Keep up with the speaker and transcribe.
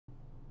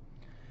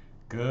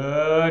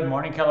Good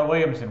morning, Keller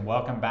Williams, and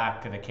welcome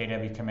back to the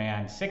KW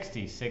Command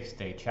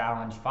 66-Day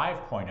Challenge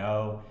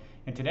 5.0.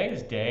 And today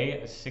is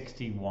day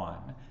 61.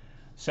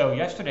 So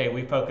yesterday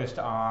we focused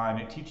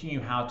on teaching you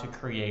how to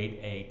create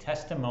a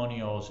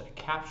testimonials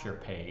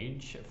capture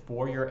page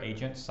for your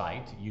agent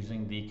site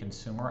using the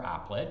consumer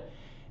applet.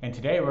 And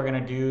today we're going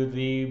to do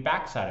the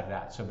backside of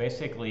that. So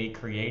basically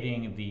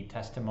creating the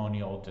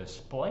testimonial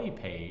display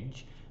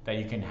page that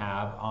you can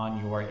have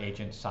on your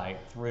agent site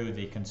through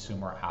the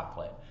consumer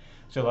applet.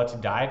 So let's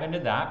dive into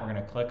that. We're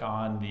going to click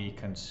on the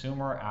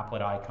consumer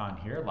applet icon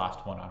here,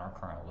 last one on our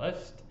current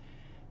list.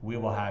 We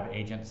will have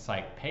agent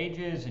site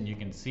pages, and you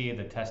can see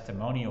the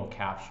testimonial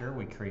capture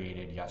we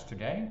created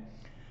yesterday.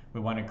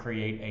 We want to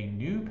create a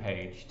new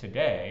page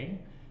today,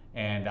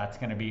 and that's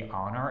going to be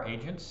on our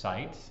agent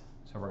site.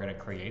 So we're going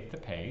to create the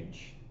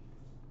page.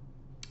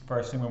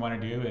 First thing we want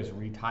to do is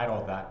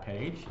retitle that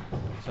page.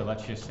 So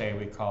let's just say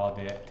we called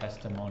it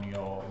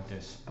Testimonial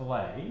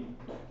Display.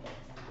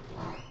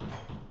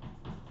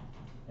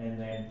 And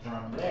then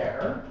from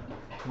there,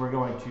 we're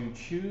going to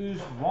choose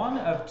one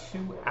of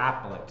two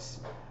applets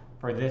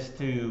for this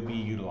to be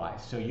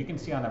utilized. So you can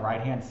see on the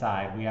right-hand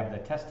side, we have the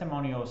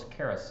Testimonials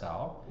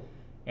Carousel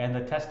and the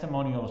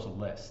Testimonials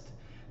List.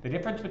 The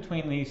difference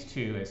between these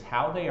two is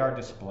how they are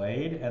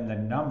displayed and the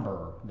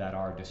number that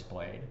are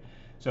displayed.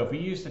 So if we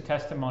use the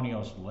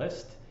Testimonials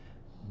List,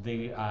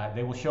 they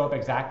will show up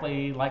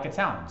exactly like it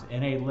sounds,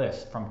 in a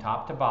list from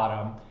top to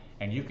bottom,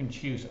 and you can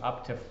choose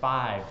up to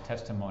 5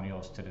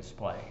 testimonials to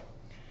display.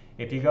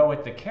 If you go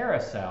with the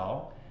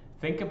carousel,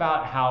 think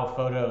about how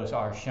photos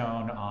are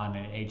shown on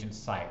an agent's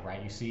site,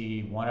 right? You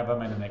see one of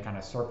them and then they kind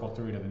of circle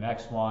through to the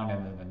next one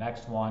and then the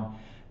next one.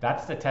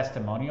 That's the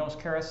testimonials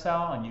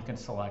carousel, and you can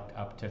select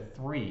up to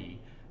 3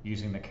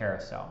 using the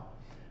carousel.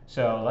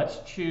 So let's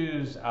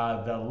choose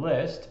the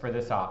list for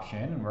this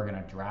option. We're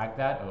going to drag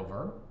that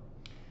over,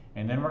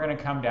 and then we're going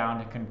to come down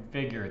to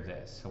configure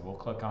this. So we'll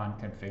click on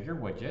configure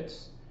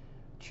widgets,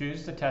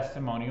 choose the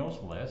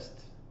testimonials list,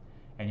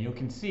 and you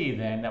can see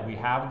then that we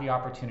have the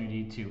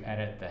opportunity to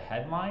edit the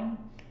headline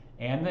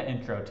and the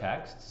intro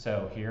text.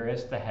 So here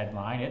is the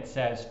headline. It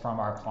says from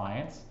our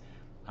clients.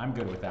 I'm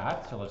good with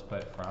that. So let's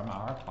put from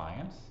our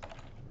clients.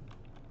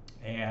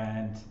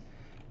 And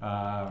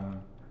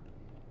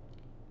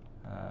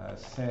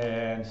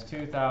since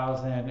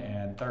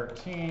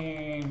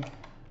 2013,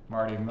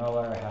 Marty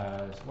Miller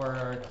has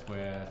worked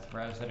with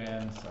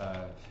residents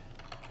of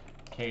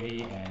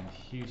Katy and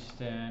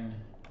Houston.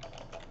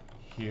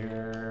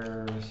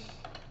 Here's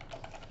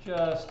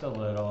just a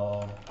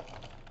little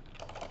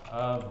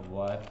of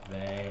what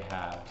they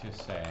have to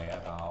say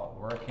about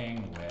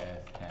working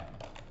with him.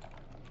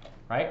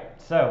 Right?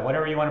 So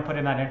whatever you want to put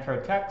in that intro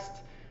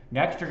text.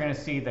 Next, you're going to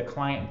see the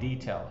client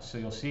details. So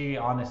you'll see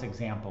on this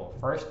example,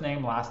 first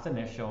name, last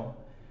initial,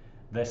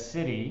 the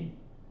city,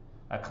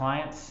 a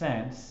client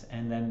since,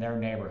 and then their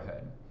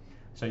neighborhood.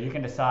 So you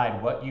can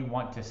decide what you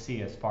want to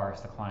see as far as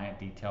the client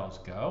details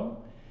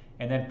go.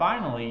 And then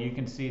finally, you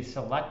can see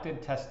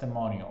selected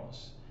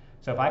testimonials.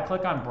 So if I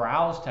click on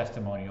Browse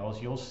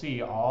Testimonials, you'll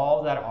see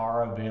all that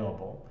are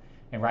available.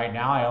 And right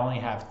now I only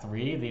have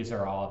 3. These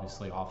are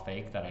obviously all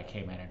fake that I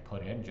came in and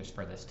put in just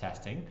for this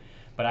testing.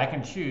 But I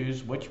can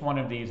choose which one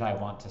of these I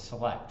want to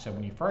select. So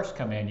when you first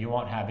come in, you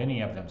won't have any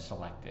of them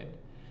selected.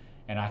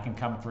 And I can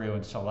come through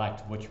and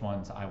select which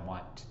ones I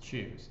want to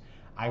choose.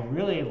 I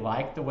really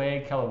like the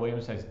way Keller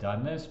Williams has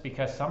done this,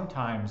 because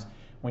sometimes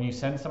when you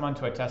send someone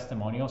to a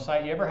testimonial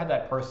site, you ever had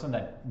that person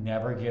that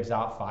never gives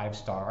out 5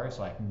 stars,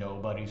 like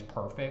nobody's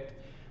perfect,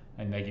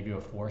 and they give you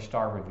a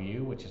 4-star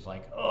review, which is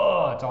like,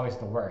 oh, it's always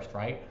the worst,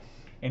 right?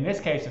 In this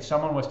case, if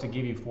someone was to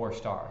give you 4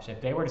 stars, if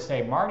they were to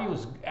say, Marty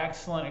was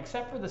excellent,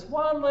 except for this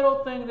one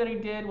little thing that he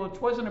did, which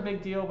wasn't a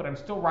big deal, but I'm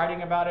still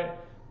writing about it,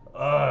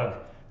 ugh,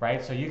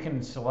 right? So you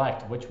can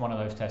select which one of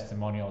those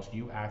testimonials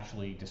you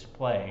actually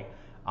display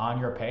on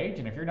your page,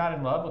 and if you're not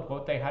in love with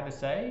what they had to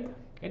say,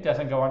 it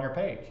doesn't go on your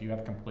page. You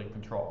have complete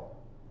control.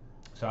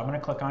 So I'm going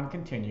to click on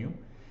continue,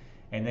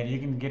 and then you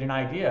can get an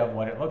idea of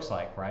what it looks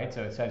like, right?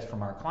 So it says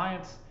from our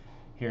clients,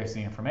 here's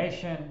the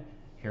information,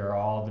 here are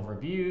all the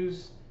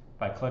reviews.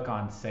 If I click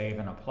on save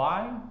and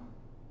apply,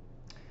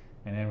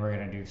 and then we're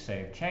going to do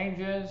save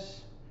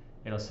changes,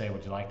 it'll say,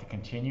 would you like to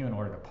continue in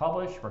order to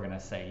publish? We're going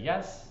to say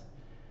yes.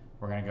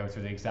 We're going to go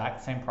through the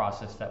exact same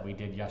process that we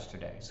did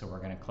yesterday. So we're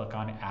going to click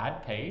on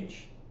add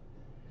page,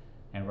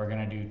 and we're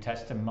going to do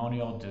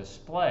testimonial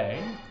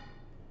display,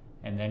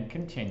 and then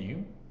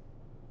continue.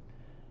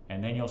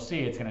 And then you'll see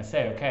it's going to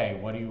say, okay,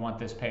 what do you want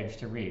this page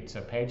to read? So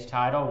page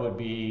title would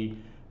be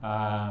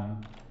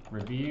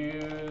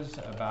reviews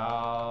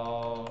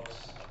about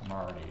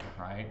Marty,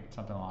 right?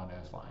 Something along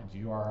those lines.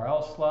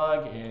 URL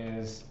slug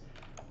is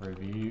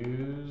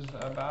reviews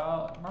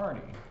about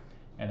Marty.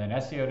 And then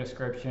SEO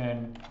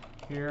description,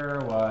 hear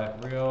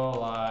what real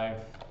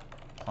life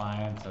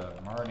clients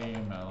of Marty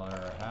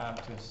Miller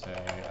have to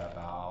say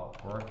about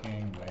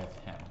working with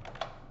him.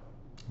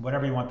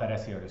 Whatever you want that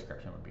SEO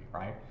description would be,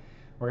 right?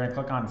 We're going to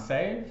click on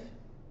save,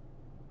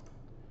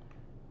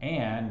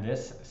 and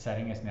this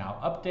setting is now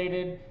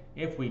updated,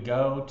 if we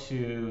go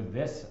to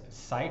this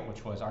site,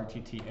 which was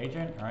RTT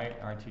Agent,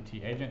 right,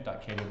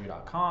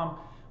 rttagent.katywview.com,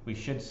 we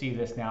should see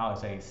this now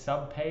as a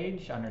sub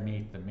page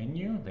underneath the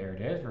menu. There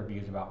it is,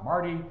 reviews about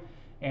Marty.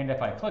 And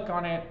if I click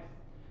on it,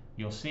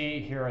 you'll see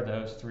here are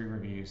those 3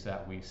 reviews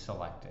that we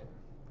selected.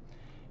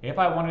 If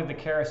I wanted the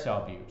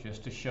carousel view,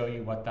 just to show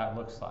you what that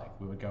looks like,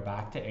 we would go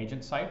back to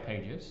Agent Site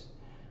Pages.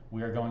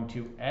 We are going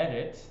to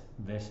edit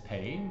this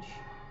page,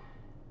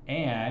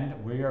 and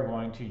we are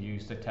going to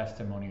use the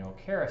testimonial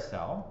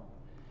carousel.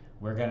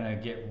 We're going to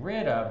get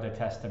rid of the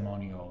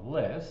testimonial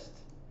list,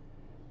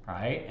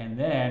 right? And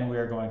then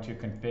we're going to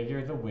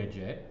configure the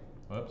widget.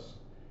 Whoops,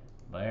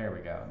 there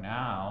we go.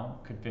 Now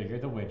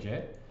configure the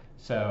widget.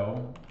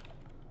 So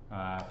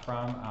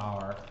from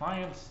our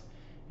clients,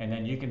 and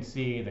then you can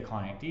see the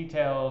client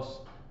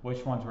details,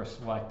 which ones were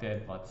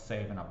selected. Let's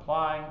save and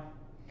apply.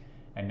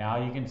 And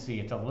now you can see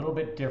it's a little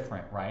bit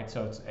different, right?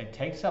 So it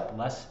takes up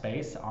less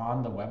space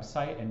on the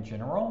website in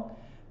general,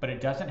 but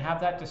it doesn't have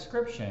that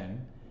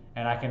description,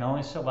 and I can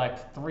only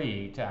select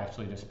 3 to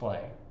actually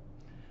display.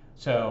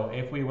 So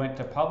if we went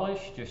to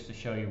publish, just to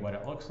show you what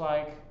it looks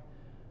like,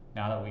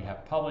 now that we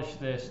have published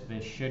this,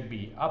 this should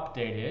be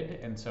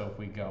updated. And so if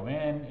we go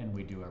in and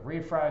we do a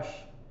refresh,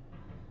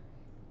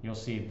 you'll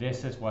see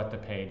this is what the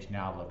page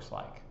now looks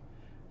like,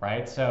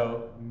 right?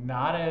 So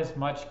not as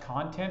much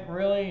content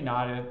really,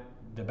 not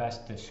the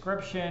best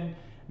description.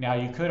 Now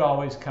you could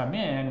always come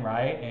in,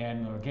 right?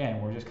 And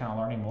again, we're just kind of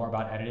learning more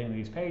about editing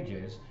these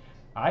pages.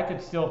 I could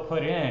still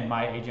put in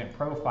my agent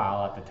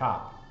profile at the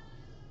top,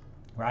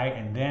 right?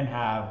 And then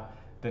have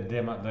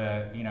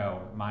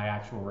my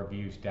actual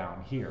reviews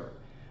down here.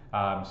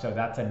 So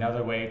that's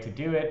another way to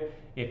do it.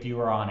 If you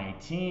are on a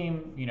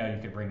team, you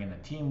could bring in the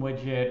team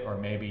widget or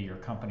maybe your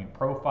company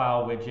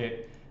profile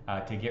widget.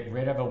 To get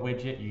rid of a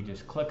widget, you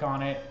just click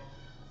on it,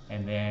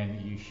 and then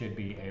you should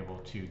be able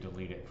to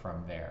delete it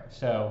from there.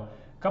 So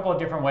a couple of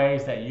different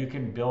ways that you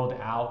can build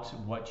out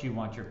what you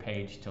want your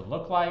page to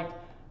look like.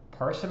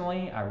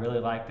 Personally, I really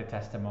like the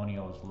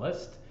testimonials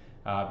list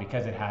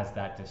because it has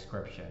that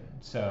description.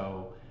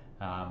 So,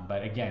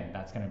 but again,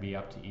 that's going to be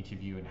up to each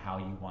of you and how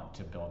you want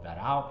to build that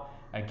out.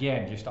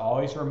 Again, just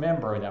always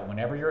remember that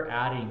whenever you're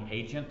adding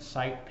agent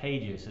site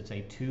pages, it's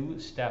a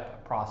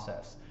 2-step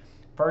process.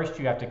 First,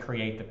 you have to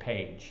create the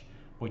page,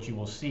 which you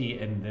will see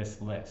in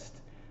this list.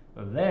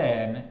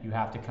 Then you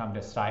have to come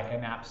to Site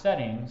and App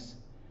Settings,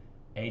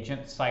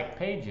 Agent Site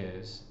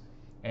Pages,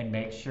 and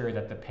make sure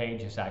that the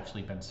page has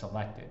actually been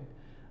selected.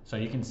 So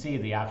you can see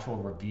the actual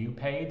review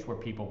page where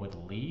people would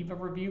leave a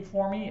review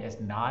for me is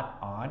not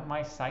on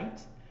my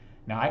site.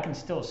 Now I can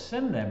still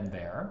send them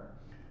there,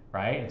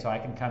 right? And so I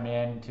can come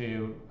in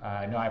to,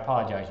 no, I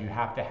apologize, you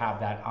have to have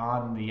that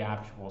on the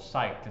actual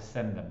site to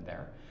send them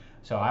there.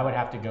 So I would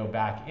have to go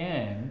back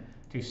in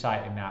to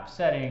Site and App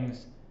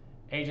Settings,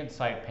 Agent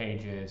Site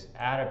Pages,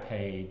 add a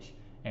page,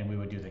 and we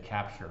would do the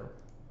capture.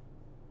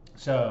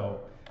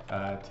 So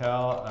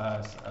tell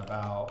us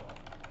about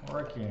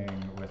working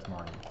with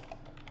Marty,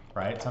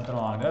 right? Something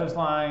along those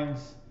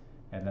lines.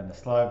 And then the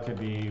slug could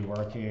be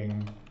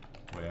working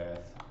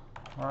with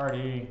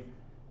Marty,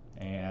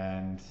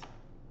 and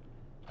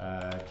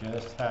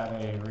just had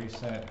a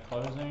recent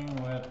closing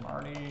with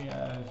Marty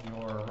as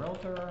your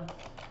realtor.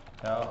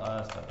 Tell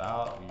us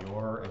about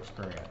your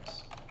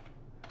experience.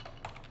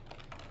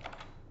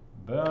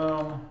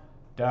 Boom,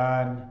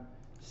 done,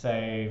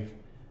 save,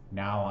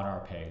 now on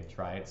our page,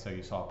 right? So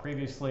you saw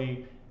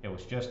previously it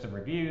was just the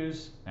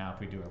reviews. Now if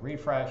we do a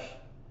refresh,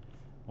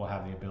 we'll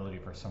have the ability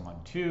for someone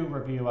to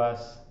review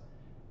us,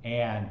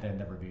 and then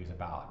the reviews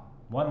about.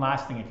 One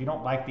last thing, if you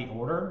don't like the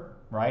order,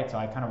 right? So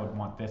I kind of would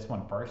want this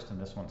one first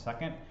and this one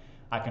second.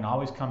 I can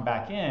always come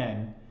back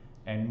in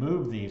and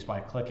move these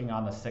by clicking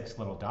on the 6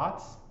 little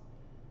dots.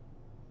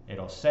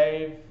 It'll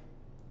save.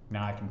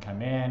 Now I can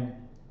come in,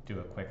 do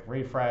a quick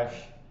refresh,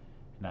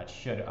 and that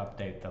should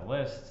update the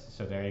list.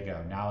 So there you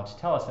go. Now let's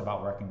tell us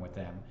about working with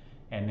them,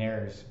 and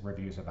there's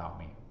reviews about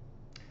me.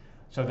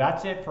 So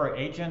that's it for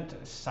agent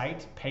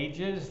site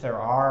pages. There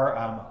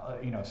are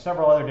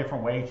several other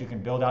different ways you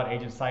can build out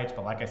agent sites,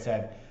 but like I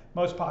said,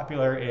 most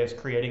popular is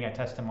creating a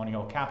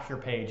testimonial capture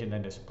page and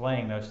then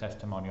displaying those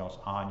testimonials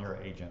on your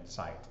agent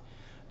site.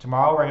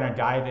 Tomorrow we're going to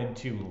dive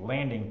into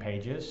landing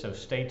pages, so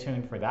stay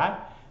tuned for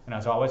that. And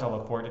as always, I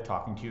look forward to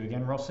talking to you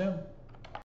again real soon.